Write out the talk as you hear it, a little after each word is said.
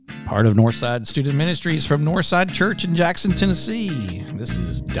part of Northside Student Ministries from Northside Church in Jackson, Tennessee. This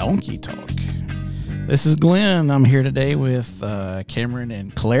is Donkey Talk. This is Glenn. I'm here today with Cameron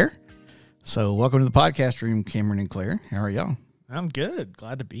and Claire. So welcome to the podcast room, Cameron and Claire. How are y'all? I'm good.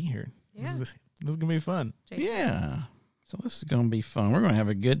 Glad to be here. Yeah. This is going to be fun. Yeah. So this is going to be fun. We're going to have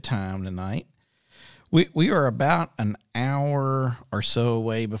a good time tonight. We are about an hour or so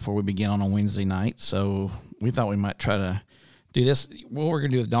away before we begin on a Wednesday night. So we thought we might try to do this. What we're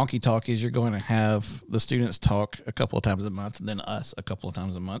going to do with Donkey Talk is you're going to have the students talk a couple of times a month and then us a couple of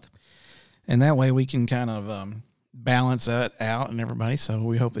times a month. And that way we can kind of balance that out and everybody. So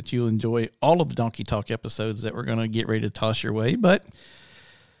we hope that you'll enjoy all of the Donkey Talk episodes that we're going to get ready to toss your way. But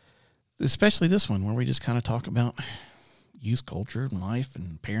especially this one where we just kind of talk about youth culture and life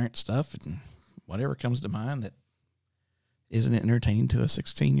and parent stuff and whatever comes to mind that isn't entertaining to a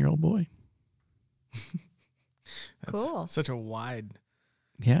 16-year-old boy. Cool. Such a wide.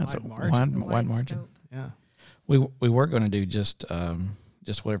 Yeah, it's a margin. wide margin. Scope. Yeah. We were going to do just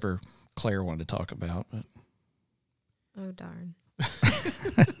whatever Claire wanted to talk about, but Oh, darn.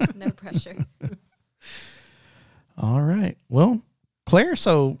 No pressure. all right. Well, Claire,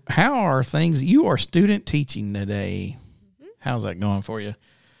 so how are things? You are student teaching today. Mm-hmm. How's that going for you?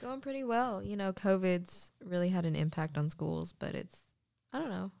 Going pretty well. You know, COVID's really had an impact on schools, but it's, I don't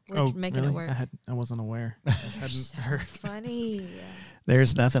know. We're making really? it work. I wasn't aware. I hadn't So heard. funny.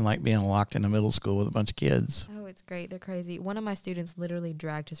 There's nothing like being locked in a middle school with a bunch of kids. Oh, it's great. They're crazy. One of my students literally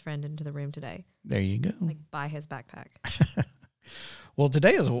dragged his friend into the room today, There you go. like by his backpack. Well,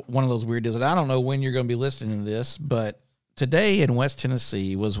 today is one of those weird deals. And I don't know when you're going to be listening to this, but today in West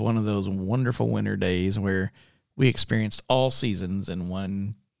Tennessee was one of those wonderful winter days where we experienced all seasons in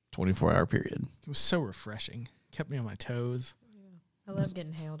one 24-hour period. It was so refreshing. Kept me on my toes. I love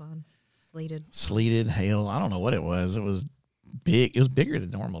getting hailed on. Sleeted. Sleeted, hail. I don't know what it was. It was big. It was bigger than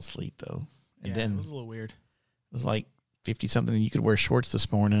normal sleet, though. And Yeah, then it was a little weird. it was like 50-something. You could wear shorts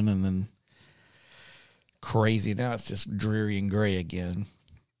this morning, and then crazy. Now it's just dreary and gray again.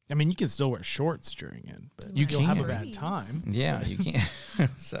 I mean, you can still wear shorts during it, but You you'll have a can. bad time. Yeah, you can't.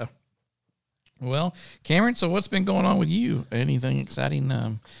 So, well, Cameron, so what's been going on with you? Anything exciting?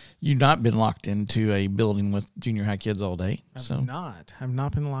 You've not been locked into a building with junior high kids all day. I've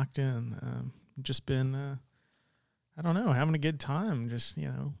not been locked in. Just been, I don't know, having a good time. Just,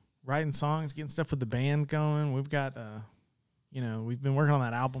 writing songs, getting stuff with the band going. We've got, we've been working on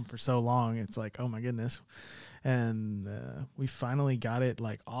that album for so long. It's like, oh my goodness. And we finally got it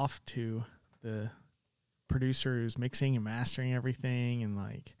like off to the producer who's mixing and mastering everything, and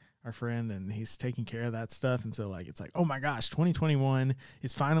like our friend, and he's taking care of that stuff. And so like, it's like, oh my gosh, 2021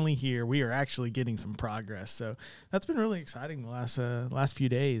 is finally here. We are actually getting some progress. So that's been really exciting the last few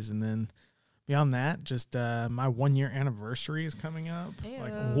days. And then beyond that, just my 1 year anniversary is coming up. Ew.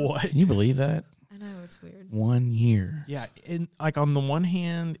 Like what? Can you believe that? I know, it's weird. 1 year. Yeah. And like on the one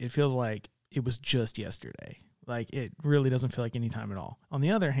hand, it feels like it was just yesterday. Like it really doesn't feel like any time at all. On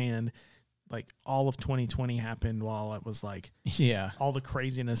the other hand, like all of 2020 happened while it was like Yeah. all the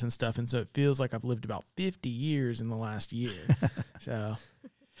craziness and stuff. And so it feels like I've lived about 50 years in the last year.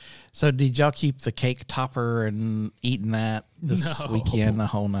 So did y'all keep the cake topper and eating that this No. weekend, the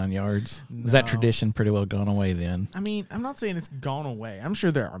whole 9 yards? Is that No. tradition pretty well gone away then? I mean, I'm not saying it's gone away. I'm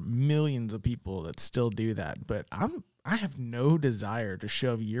sure there are millions of people that still do that, but I have no desire to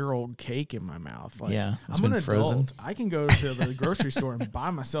shove year-old cake in my mouth. Like, Yeah, it's I'm an been frozen. adult. I can go to the grocery store and buy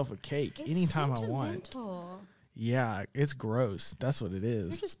myself a cake It's anytime I want. sentimental. Yeah, it's gross. That's what it You're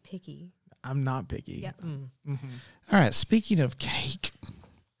is. just picky. I'm not picky. Yeah. All right, speaking of cake,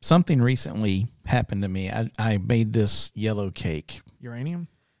 something recently happened to me. I made this yellow cake. Uranium?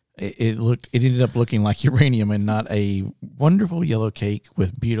 It ended up looking like uranium and not a wonderful yellow cake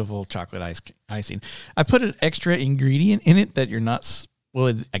with beautiful chocolate icing. I put an extra ingredient in it that you're not.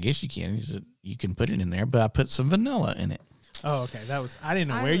 Well, I guess you can put it in there, but I put some vanilla in it. Oh, okay. I didn't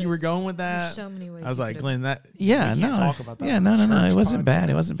know where you were going with that. There's so many ways. I was you like, could've- Glenn, that Yeah, we no, can't talk about that. yeah, on no. the It church wasn't bad.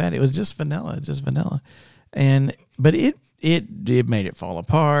 It podcast. wasn't bad. It was just vanilla, but it made it fall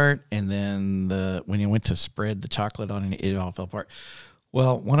apart. And then when you went to spread the chocolate on it, it all fell apart.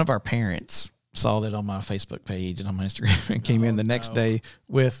 Well, one of our parents saw that on my Facebook page and on my Instagram and came in the next day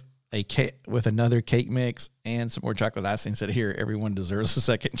with a cake, with another cake mix and some more chocolate icing. Said, "Here, everyone deserves a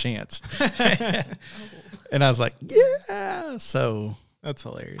second chance." And I was like, "Yeah." So That's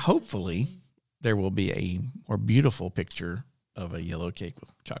hilarious. hopefully there will be a more beautiful picture of a yellow cake with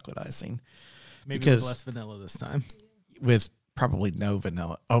chocolate icing, Maybe because- with less vanilla this time. with probably no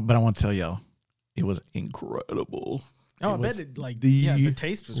vanilla. Oh, but I want to tell y'all, it was incredible. Oh, It I was bet the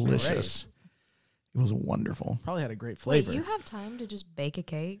taste was delicious. great. It was wonderful. Probably had a great Wait, flavor. you have time to just bake a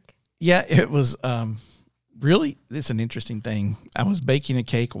cake? Yeah, it was really, it's an interesting thing. I was baking a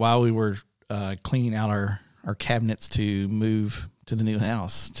cake while we were cleaning out our cabinets to move to the new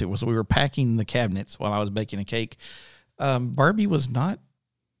house. So we were packing the cabinets while I was baking a cake. Barbie was not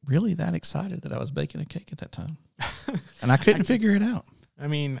really that excited that I was baking a cake at that time. And I couldn't figure it out. I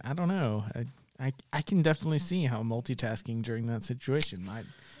mean, I don't know. I can definitely see how multitasking during that situation might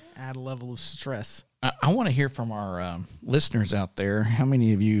add a level of stress. I want to hear from our listeners out there. How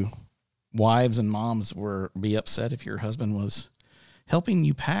many of you wives and moms be upset if your husband was helping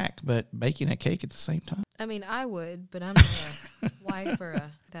you pack but baking a cake at the same time? I mean, I would, but I'm not a wife or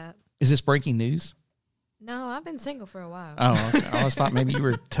that. Is this breaking news? No, I've been single for a while. Oh, okay. I always thought maybe you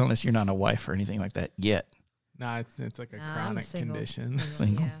were telling us you're not a wife or anything like that yet. No, it's like a I'm chronic single. condition.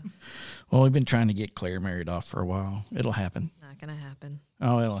 Single. Yeah, Well, we've been trying to get Claire married off for a while. It'll happen. not gonna happen.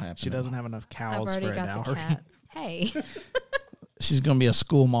 Oh, it'll happen. She doesn't have enough I've cows already for a got the dowry. cat. Hey. She's going to be a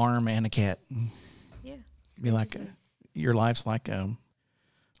school marm and a cat. Yeah. Be like your life's like a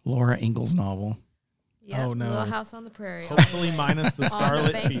Laura Ingalls novel. Yeah. Oh, no. Little House on the Prairie. Hopefully minus the on the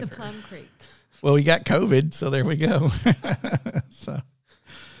scarlet banks fever. of Plum Creek. Well, we got COVID, so there we go.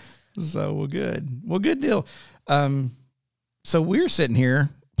 so well, good. Well, good deal. So we're sitting here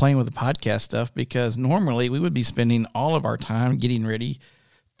playing with the podcast stuff because normally we would be spending all of our time getting ready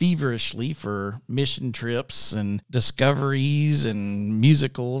feverishly for mission trips and discoveries and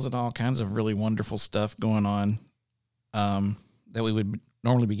musicals and all kinds of really wonderful stuff going on that we would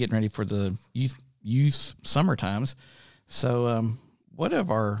normally be getting ready for the youth summer times. So what of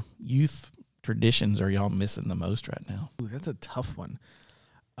our youth traditions are y'all missing the most right now? Ooh, that's a tough one.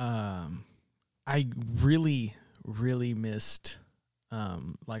 I really missed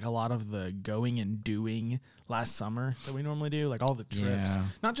like a lot of the going and doing last summer that we normally do, like all the trips,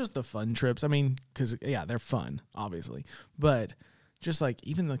 not just the fun trips. I mean, because they're fun, obviously, but just like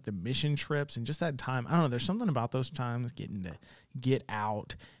even like the mission trips and just that time. I don't know. There's something about those times getting to get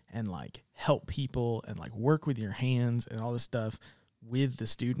out and like help people and like work with your hands and all this stuff with the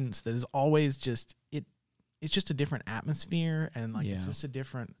students that is always just it's just a different atmosphere and like it's just a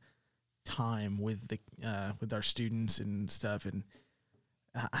different time with the with our students and stuff, and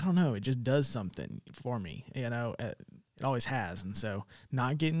I don't know, it just does something for me, it always has, and so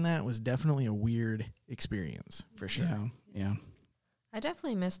not getting that was definitely a weird experience for sure. Yeah. I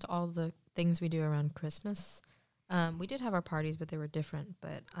definitely missed all the things we do around Christmas. We did have our parties, but they were different.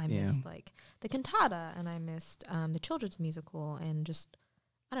 But I missed like the cantata, and I missed the children's musical, and just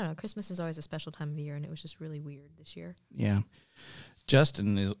I don't know. Christmas is always a special time of year, and it was just really weird this year. Yeah,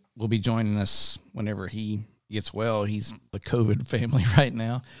 Justin will be joining us whenever he gets well. He's the COVID family right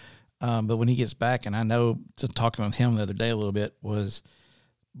now, but when he gets back, and I know just talking with him the other day a little bit was,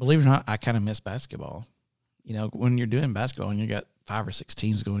 believe it or not, I kind of miss basketball. You know, when you're doing basketball and you got 5 or 6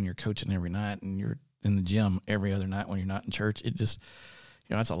 teams going, you're coaching every night, and you're in the gym every other night when you're not in church. It just,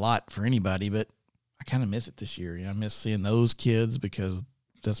 that's a lot for anybody, but I kind of miss it this year. I miss seeing those kids because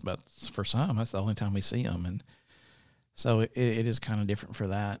that's about, for some, that's the only time we see them. And so it is kind of different for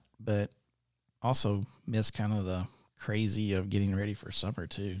that, but also miss kind of the crazy of getting ready for summer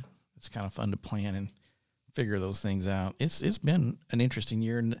too. It's kind of fun to plan and figure those things out. It's been an interesting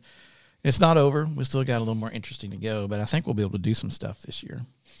year, and it's not over. We still got a little more interesting to go, but I think we'll be able to do some stuff this year.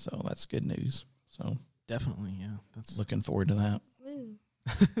 So that's good news. So definitely, yeah. That's looking forward to that. Woo.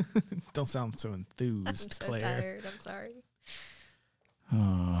 Don't sound so enthused, I'm so Claire. tired. I'm sorry.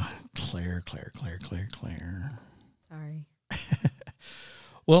 Oh, Claire. Sorry.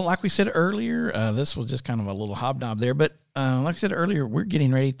 Well, like we said earlier, this was just kind of a little hobnob there, but like I said earlier, we're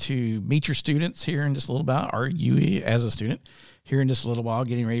getting ready to meet your students here in just a little while, or you as a student here in just a little while,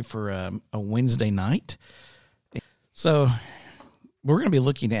 getting ready for a Wednesday night. So we're going to be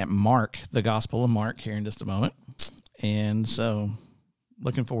looking at Mark, the Gospel of Mark, here in just a moment. And so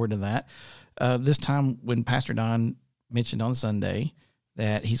looking forward to that. This time when Pastor Don mentioned on Sunday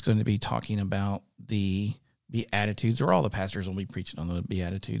that he's going to be talking about the Beatitudes, or all the pastors will be preaching on the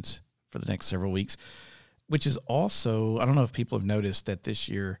Beatitudes for the next several weeks, which is also, I don't know if people have noticed that this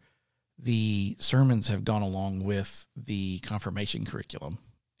year the sermons have gone along with the confirmation curriculum,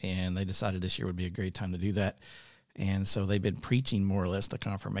 and they decided this year would be a great time to do that. And so they've been preaching more or less the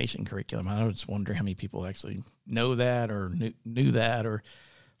confirmation curriculum. I was just wondering how many people actually know that or knew that or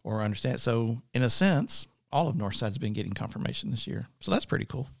understand. So in a sense, all of Northside's been getting confirmation this year. So that's pretty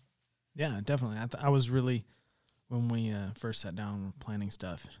cool. Yeah, definitely. I was really, when we first sat down planning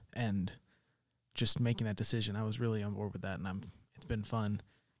stuff and just making that decision, I was really on board with that, and it's been fun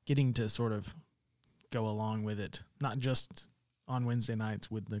getting to sort of go along with it, not just on Wednesday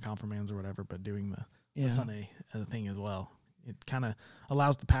nights with the confirmands or whatever, but doing the Sunday thing as well. it kind of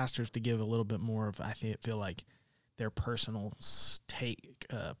allows the pastors to give a little bit more of, I feel like, their personal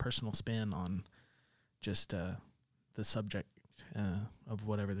personal spin on just the subject of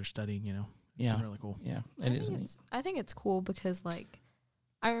whatever they're studying, you know. It's been really cool. Yeah, it is. I think it's cool because, like,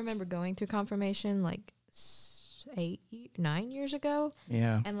 I remember going through confirmation, like, 9 years ago.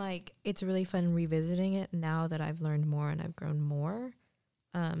 Yeah. And, like, it's really fun revisiting it now that I've learned more and I've grown more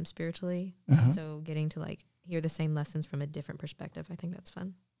spiritually. So getting to, like, hear the same lessons from a different perspective, I think that's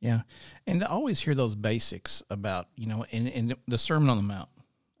fun. Yeah. And to always hear those basics about, you know, in the Sermon on the Mount.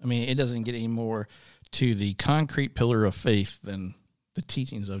 I mean, it doesn't get any more to the concrete pillar of faith than the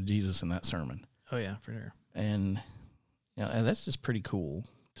teachings of Jesus in that sermon. Oh, yeah, for sure. And, you know, and that's just pretty cool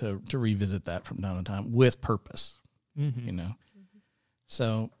to revisit that from time to time with purpose, you know.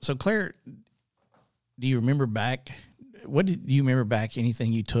 So Claire, do you remember back, do you remember back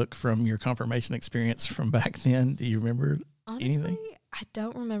anything you took from your confirmation experience from back then? Do you remember anything? Honestly, I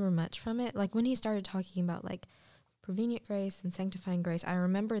don't remember much from it. Like, when he started talking about, like, prevenient grace and sanctifying grace, I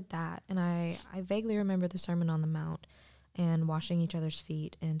remembered that. And I vaguely remember the Sermon on the Mount and washing each other's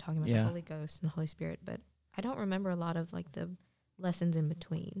feet and talking about the Holy Ghost and the Holy Spirit. But I don't remember a lot of, like, the lessons in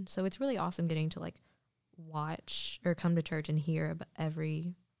between. So it's really awesome getting to, like, watch or come to church and hear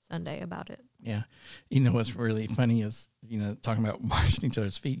every Sunday about it. Yeah. You know, what's really funny is, you know, talking about washing each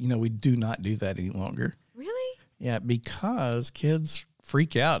other's feet, you know, we do not do that any longer. Really? Yeah, because kids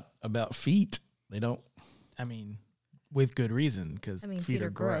freak out about feet. They don't. I mean, with good reason, because feet are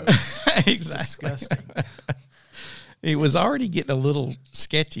gross. Exactly. Disgusting. It was already getting a little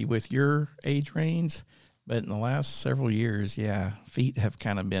sketchy with your age range, but in the last several years, feet have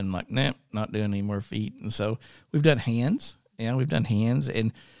kind of been like, nah, not doing any more feet. And so we've done hands. Yeah, we've done hands.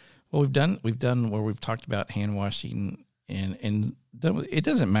 And what we've done where we've talked about hand washing, and it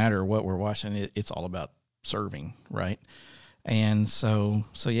doesn't matter what we're washing. It's all about serving, right? And so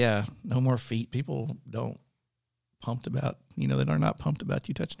yeah, no more feet. People don't pumped about, you know, they're not pumped about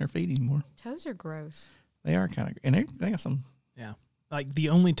you touching their feet anymore. Toes are gross. They are kind of, and they got some. Yeah. Like, the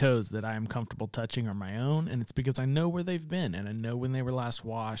only toes that I am comfortable touching are my own, and it's because I know where they've been, and I know when they were last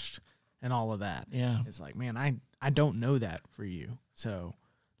washed and all of that. Yeah. It's like, man, I don't know that for you. So,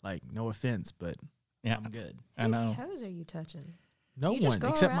 like, no offense, but I'm good. I know. Whose toes are you touching? No You just one go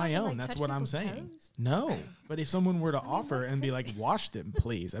except around my and, own. like, That's touch what I'm people's saying. toes? No. But if someone were to offer what and be like, crazy. wash them,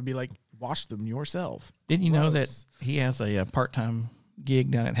 please, I'd be like, wash them yourself. Didn't you know that Gross. he has a part-time gig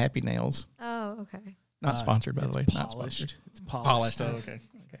down at Happy Nails? Oh, okay. Not sponsored, by the way. It's Not sponsored. polished. It's polished. Polished. Oh, okay.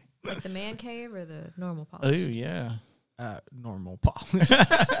 Okay. Like the man cave or the normal Oh, polish? yeah. Normal polish.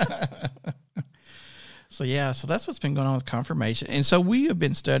 So that's what's been going on with confirmation. And so we have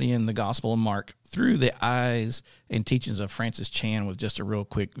been studying the Gospel of Mark through the eyes and teachings of Francis Chan with just a real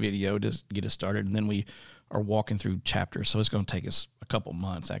quick video to get us started. And then we are walking through chapters. So it's going to take us a couple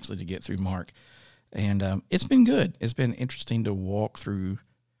months actually to get through Mark. And it's been good. It's been interesting to walk through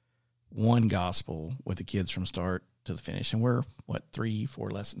one gospel with the kids from start to the finish. And we're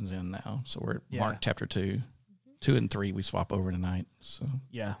 3-4 lessons in now. So we're at Mark chapter 2. 2 and 3 we swap over tonight. So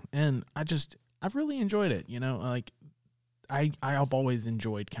yeah. And I've really enjoyed it. You know, like, I've always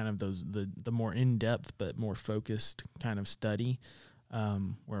enjoyed kind of the more in-depth but more focused kind of study,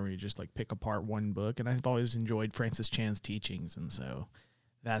 where we just, like, pick apart one book. And I've always enjoyed Francis Chan's teachings, and so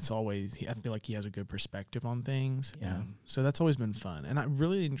that's always, I feel like he has a good perspective on things. Yeah. So that's always been fun. And I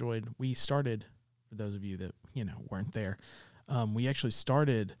really enjoyed, we started, for those of you that, you know, weren't there, we actually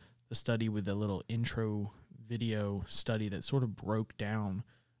started the study with a little intro video study that sort of broke down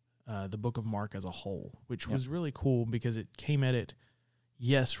the book of Mark as a whole, which was really cool because it came at it,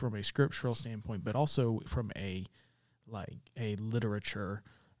 yes, from a scriptural standpoint, but also from a literature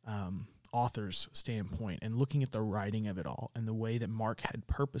author's standpoint, and looking at the writing of it all and the way that Mark had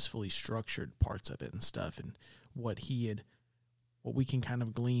purposefully structured parts of it and stuff, and what we can kind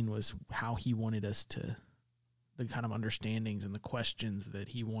of glean was how he wanted us to, the kind of understandings and the questions that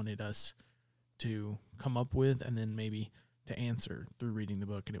he wanted us to come up with, and then maybe to answer through reading the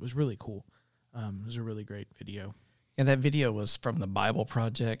book. And it was really cool. It was a really great video. And that video was from the Bible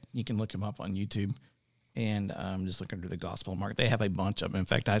Project. You can look them up on YouTube. And just looking through the Gospel of Mark. They have a bunch of them. In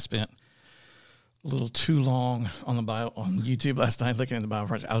fact, I spent a little too long on the Bible on YouTube last night looking at the Bible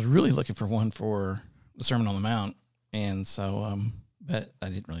Project. I was really looking for one for the Sermon on the Mount. And so, but I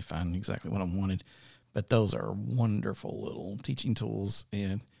didn't really find exactly what I wanted. But those are wonderful little teaching tools.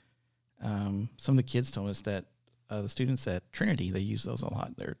 And some of the kids told us that the students at Trinity, they use those a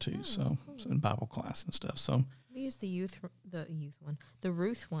lot there too. So in Bible class and stuff. So We used the Ruth one. The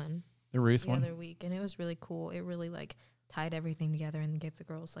Ruth the one. other week, and it was really cool. It really, like, tied everything together and gave the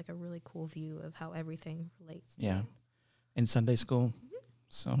girls, like, a really cool view of how everything relates to it. in Sunday school.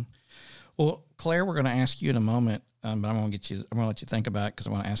 So, well, Claire, we're going to ask you in a moment, but I'm going to let you think about it because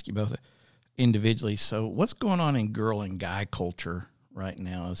I want to ask you both individually. So, what's going on in girl and guy culture right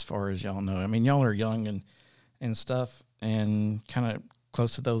now, as far as y'all know? I mean, y'all are young and stuff, and kind of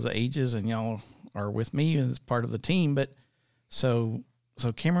close to those ages, and y'all are with me as part of the team. But so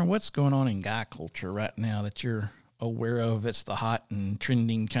Cameron, what's going on in guy culture right now that you're aware of? It's the hot and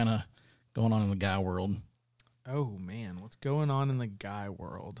trending kind of going on in the guy world. Oh man, what's going on in the guy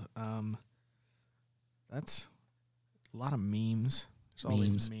world? That's a lot of memes. There's all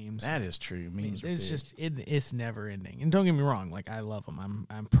these memes. That is true. Memes. It's just it's never ending. And don't get me wrong, like I love them.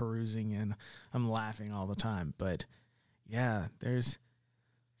 I'm perusing and I'm laughing all the time. But yeah, there's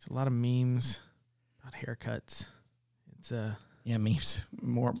a lot of memes about haircuts. It's yeah, memes.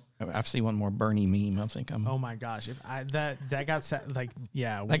 More. I've seen one more Bernie meme. I think I'm. Oh my gosh! If that got like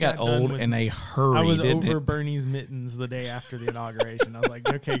yeah, that got old in a hurry. I was over Bernie's mittens the day after the inauguration. I was like,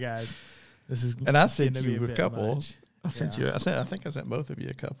 okay, guys, this is. And I sent you a couple. Much. I sent you. I think I sent both of you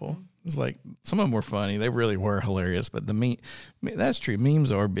a couple. It's like some of them were funny. They really were hilarious. But the meme, that's true.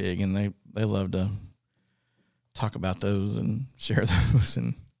 Memes are big, and they love to talk about those and share those,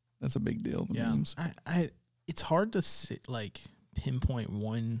 and that's a big deal. The memes. It's hard to pinpoint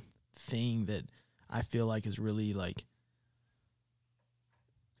one thing that I feel like is really like,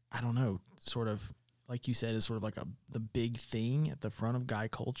 I don't know, sort of like you said, is sort of like the big thing at the front of guy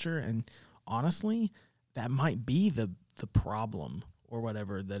culture. And honestly, that might be the problem or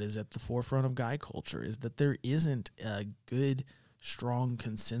whatever that is at the forefront of guy culture, is that there isn't a good, strong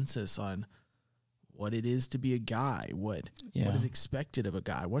consensus on what it is to be a guy, what is expected of a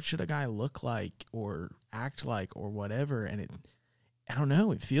guy, what should a guy look like or act like or whatever. And I don't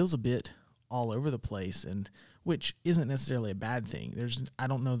know, it feels a bit all over the place, and which isn't necessarily a bad thing. I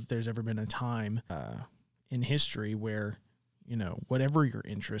don't know that there's ever been a time in history where, whatever your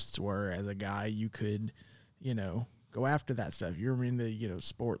interests were as a guy, you could, go after that stuff. You're into,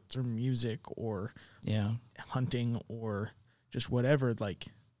 sports or music or hunting or just whatever, like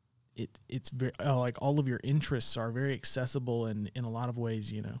it's very like all of your interests are very accessible and in a lot of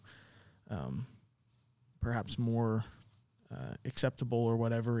ways, perhaps more acceptable or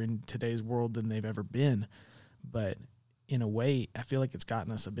whatever in today's world than they've ever been. But in a way, I feel like it's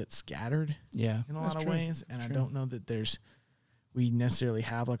gotten us a bit scattered in a lot of ways. And I don't know that we necessarily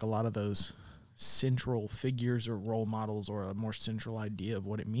have like a lot of those central figures or role models or a more central idea of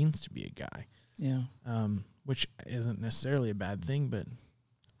what it means to be a guy. Yeah. Which isn't necessarily a bad thing, but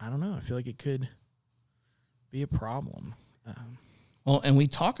I don't know. I feel like it could be a problem. Well, and we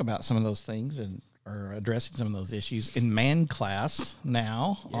talk about some of those things and are addressing some of those issues in man class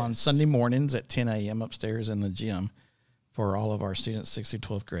now on Sunday mornings at 10 a.m. upstairs in the gym for all of our students, 6th through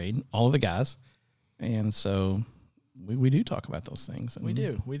 12th grade, all of the guys. And so we do talk about those things. And we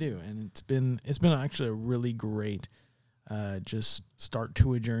do. And it's been actually a really great just start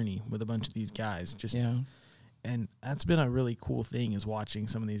to a journey with a bunch of these guys. And that's been a really cool thing, is watching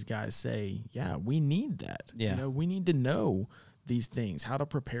some of these guys say, yeah, we need that. Yeah. We need to know these things, how to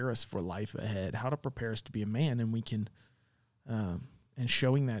prepare us for life ahead, how to prepare us to be a man. And we can, and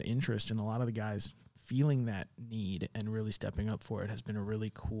showing that interest, and a lot of the guys feeling that need and really stepping up for it has been a really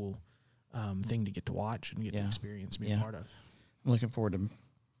cool thing to get to watch and get to experience and be a part of. I'm looking forward to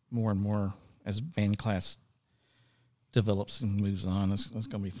more and more as band class develops and moves on. That's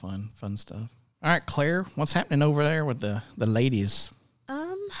going to be fun stuff. All right, Claire, what's happening over there with the ladies?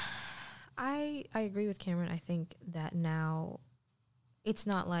 I agree with Cameron. I think that now it's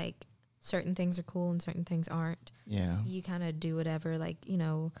not like certain things are cool and certain things aren't. Yeah. You kind of do whatever, like,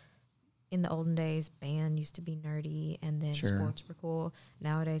 in the olden days, band used to be nerdy and then sports were cool.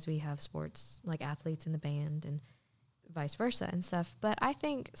 Nowadays we have sports, like athletes in the band and vice versa and stuff. But I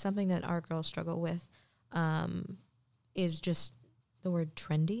think something that our girls struggle with is just the word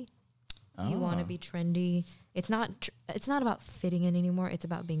trendy. You want to be trendy. It's not about fitting in anymore. It's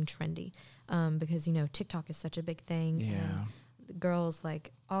about being trendy, because TikTok is such a big thing. Yeah, the girls,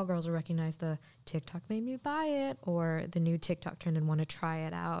 like all girls, will recognize the TikTok made me buy it, or the new TikTok trend, and want to try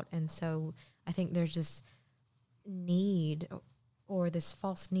it out. And so I think there's this need, or this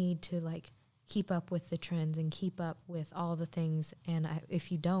false need, to like keep up with the trends and keep up with all the things. And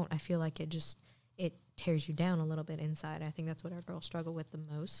if you don't, I feel like it tears you down a little bit inside. I think that's what our girls struggle with the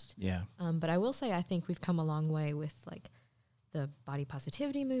most. Yeah. But I will say I think we've come a long way with like the body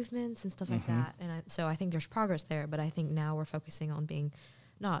positivity movements and stuff like that. And so I think there's progress there, but I think now we're focusing on being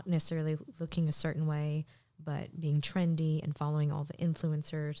not necessarily looking a certain way, but being trendy and following all the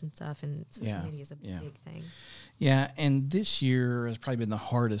influencers and stuff. And social media is a big thing. Yeah. And this year has probably been the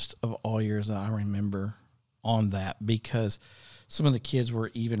hardest of all years that I remember on that, because some of the kids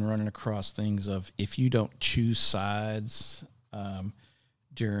were even running across things of, if you don't choose sides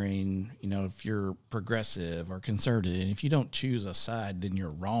during, if you're progressive or conservative, and if you don't choose a side, then you're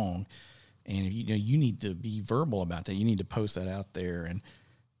wrong. And you need to be verbal about that. You need to post that out there, and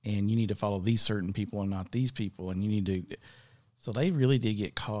you need to follow these certain people and not these people. And you need to. So they really did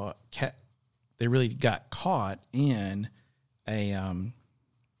get caught. They really got caught in a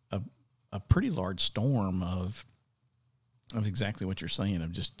pretty large storm of exactly what you're saying,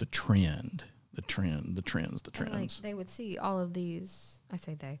 of just the trends. And like, they would see all of these. I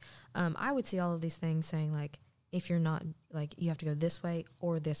say they. I would see all of these things saying, like, if you're not, like, you have to go this way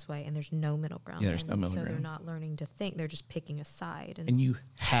or this way, and there's no middle ground. Yeah, there's no middle ground. So they're not learning to think; they're just picking a side. And you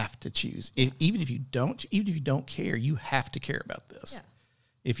have to choose. Even if you don't care, you have to care about this. Yeah.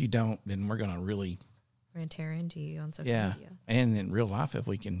 If you don't, then we're going to really tear into you on social media. And in real life, if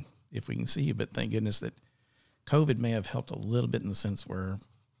we can see you. But thank goodness that COVID may have helped a little bit, in the sense where,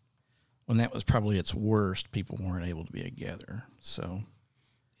 when that was probably its worst, people weren't able to be together. So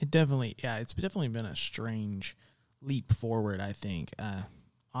it's definitely been a strange leap forward, I think.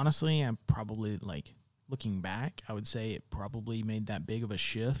 Honestly, I'm probably, like, looking back, I would say it probably made that big of a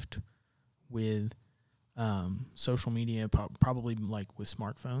shift with social media, probably like with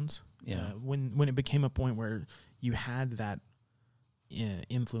smartphones. Yeah. When it became a point where you had that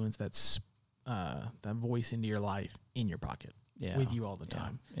influence, that voice into your life in your pocket, with you all the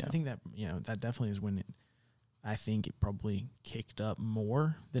time. Yeah. I think that, that definitely is when I think it probably kicked up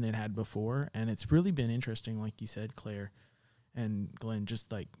more than it had before. And it's really been interesting, like you said, Claire and Glenn,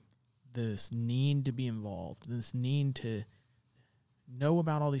 just like this need to be involved, this need to know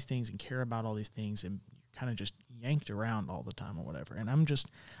about all these things and care about all these things, and kind of just yanked around all the time or whatever. And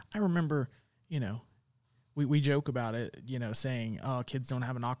I remember, we joke about it, saying, oh, kids don't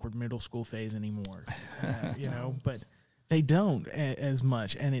have an awkward middle school phase anymore, but they don't as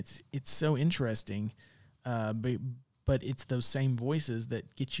much. And it's so interesting. But it's those same voices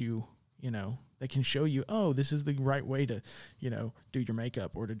that get you, that can show you, oh, this is the right way to, do your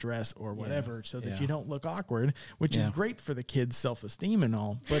makeup or to dress or whatever, so that you don't look awkward, which is great for the kids' self-esteem and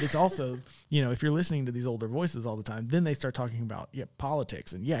all. But it's also, if you're listening to these older voices all the time, then they start talking about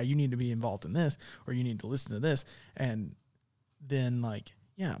politics, and you need to be involved in this, or you need to listen to this. And then, like,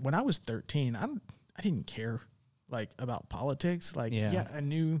 when I was 13, I didn't care, like, about politics. Like, I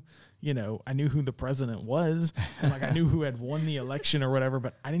knew, I knew who the president was, and, like, I knew who had won the election or whatever,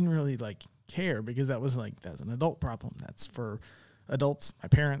 but I didn't really, like, care, because that's an adult problem. That's for adults, my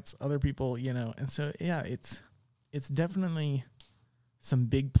parents, other people, and so, it's definitely some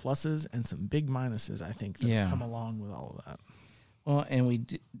big pluses and some big minuses, I think, that have come along with all of that. Well, and we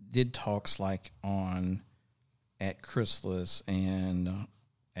did talks, like, at Chrysalis and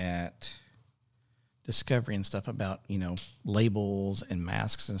at Discovery and stuff, about, labels and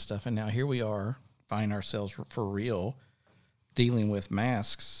masks and stuff. And now here we are, find ourselves for real dealing with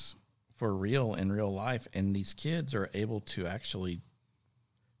masks for real in real life. And these kids are able to actually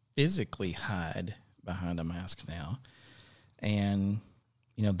physically hide behind a mask now. And,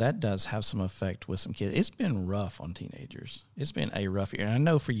 that does have some effect with some kids. It's been rough on teenagers. It's been a rough year. And I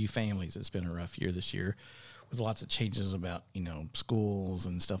know for you families, it's been a rough year this year, with lots of changes about, schools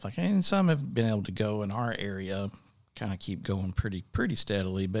and stuff like that. And some have been able to go in our area, kind of keep going pretty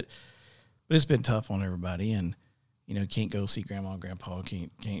steadily, but it's been tough on everybody. And, can't go see grandma and grandpa,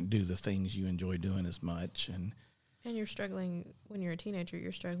 can't do the things you enjoy doing as much. And you're struggling, when you're a teenager,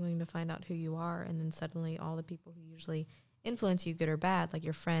 you're struggling to find out who you are. And then suddenly all the people who usually influence you, good or bad, like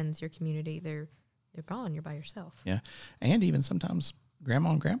your friends, your community, they're gone. You're by yourself. Yeah. And even sometimes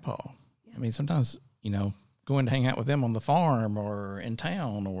grandma and grandpa. Yeah. I mean, sometimes, going to hang out with them on the farm or in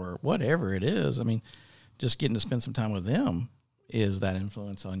town or whatever it is. I mean, just getting to spend some time with them is that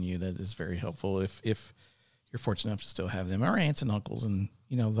influence on you that is very helpful if you're fortunate enough to still have them, or aunts and uncles, and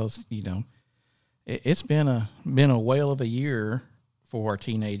those. It's been a whale of a year for our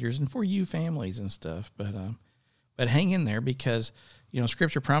teenagers and for you families and stuff. But hang in there, because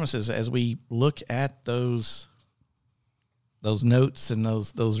Scripture promises, as we look at those notes and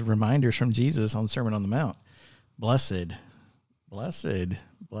those reminders from Jesus on Sermon on the Mount. Blessed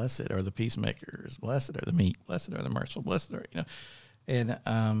are the peacemakers. Blessed are the meek. Blessed are the merciful. Blessed are, and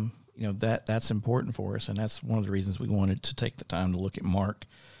that's important for us. And that's one of the reasons we wanted to take the time to look at Mark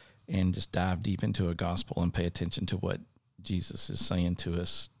and just dive deep into a gospel and pay attention to what Jesus is saying to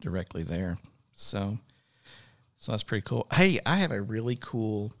us directly there. So that's pretty cool. Hey, I have a really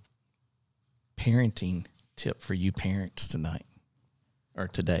cool parenting tip for you parents tonight, or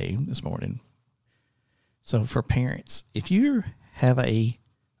this morning. So for parents, if you have a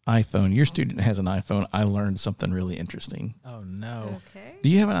iPhone, your student has an iPhone, I learned something really interesting. Oh no. Okay. Do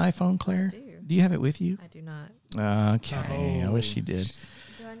you have an iPhone, Claire? I do. Do you have it with you? I do not. Okay, I wish you did.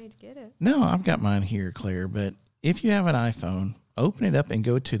 Do I need to get it? No, I've got mine here, Claire. But if you have an iPhone, open it up and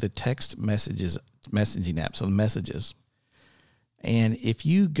go to the text messaging app, so the messages. And if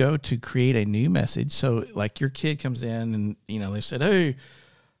you go to create a new message, so like your kid comes in and, they said, hey,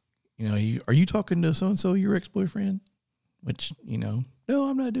 are you talking to so-and-so, your ex-boyfriend? Which, no,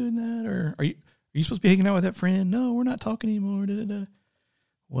 I'm not doing that. Or are you supposed to be hanging out with that friend? No, we're not talking anymore. Da, da, da.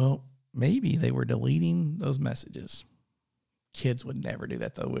 Well, maybe they were deleting those messages. Kids would never do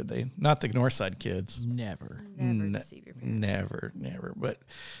that, though, would they? Not the Northside kids. Never. Never deceive your parents. Never. But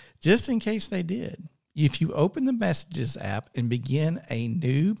just in case they did, if you open the Messages app and begin a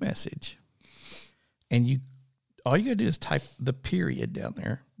new message, and all you got to do is type the period down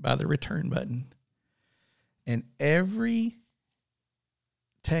there by the return button, and every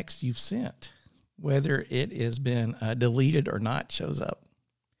text you've sent, whether it has been deleted or not, shows up.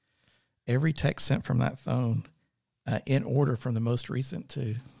 Every text sent from that phone in order from the most recent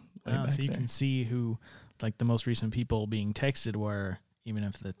to so you can see who, like, the most recent people being texted were, even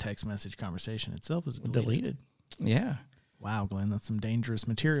if the text message conversation itself is deleted. Yeah. Wow, Glenn, that's some dangerous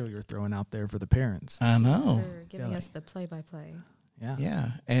material you're throwing out there for the parents. I know. For giving us the play-by-play. Yeah.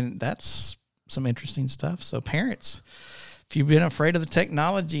 Yeah, and that's some interesting stuff. So parents, if you've been afraid of the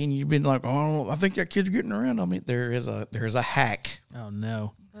technology and you've been like, oh, I think that kid's getting around on me, there is a hack. Oh,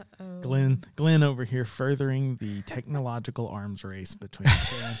 no. Uh-oh. Glenn over here furthering the technological arms race between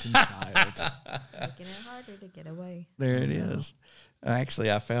parent and child. Making it harder to get away. There it is. Actually,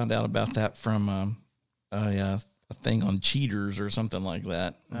 I found out about that from a thing on Cheaters or something like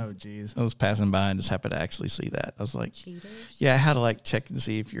that. Oh, geez. I was passing by and just happened to actually see that. I was like, Cheaters? yeah, I had to check and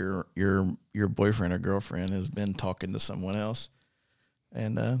see if your boyfriend or girlfriend has been talking to someone else.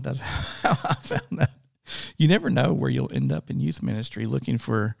 And that's how I found that. You never know where you'll end up in youth ministry looking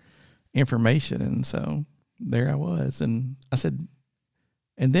for information. And so there I was. And I said,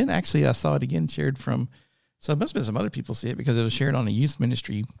 and then actually I saw it again shared from, so it must have been some other people see it because it was shared on a youth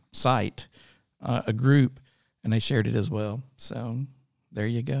ministry site, a group, and they shared it as well. So there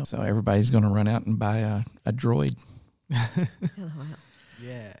you go. So everybody's going to run out and buy a Droid. LOL.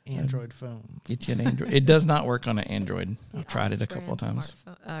 Yeah, Android phones. Get you an Android. It does not work on an Android. I've tried it a couple of times.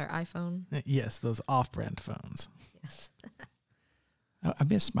 Or iPhone. Yes, those off-brand phones. Yes. I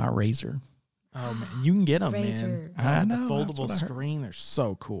miss my Razor. Oh, man. You can get them, Razor. man. I know. The foldable that's what I heard. screen, they're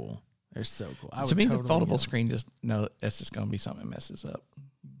so cool. They're so cool. To me, the foldable screen that's just going to be something that messes up.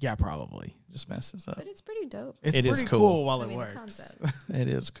 Yeah, probably. Just messes up. But it's pretty dope. It's It is pretty cool. cool while I it mean, the works. concept. It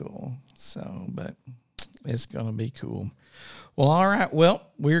is cool. So, but it's going to be cool. Well, all right. Well,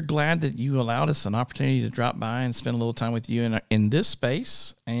 we're glad that you allowed us an opportunity to drop by and spend a little time with you in this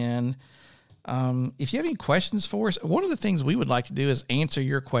space. And if you have any questions for us, one of the things we would like to do is answer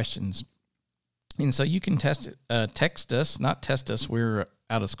your questions. And so you can text us, not test us. We're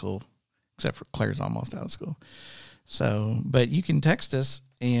out of school, except for Claire's almost out of school. So, but you can text us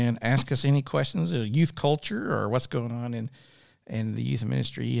and ask us any questions of youth culture or what's going on in the youth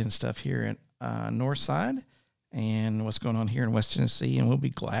ministry and stuff here at Northside and what's going on here in West Tennessee. And we'll be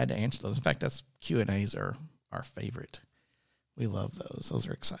glad to answer those. In fact, that's Q&As are our favorite. We love those. Those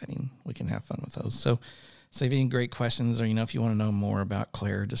are exciting. We can have fun with those. So if you have any great questions or, if you want to know more about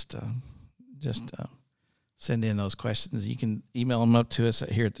Claire, just send in those questions. You can email them up to us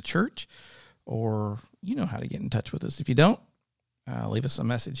here at the church, or you know how to get in touch with us. If you don't, leave us a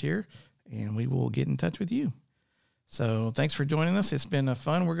message here, and we will get in touch with you. So thanks for joining us. It's been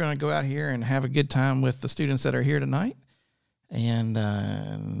fun. We're going to go out here and have a good time with the students that are here tonight,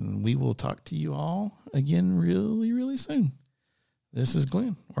 and we will talk to you all again really, really soon. This is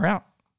Glenn. We're out.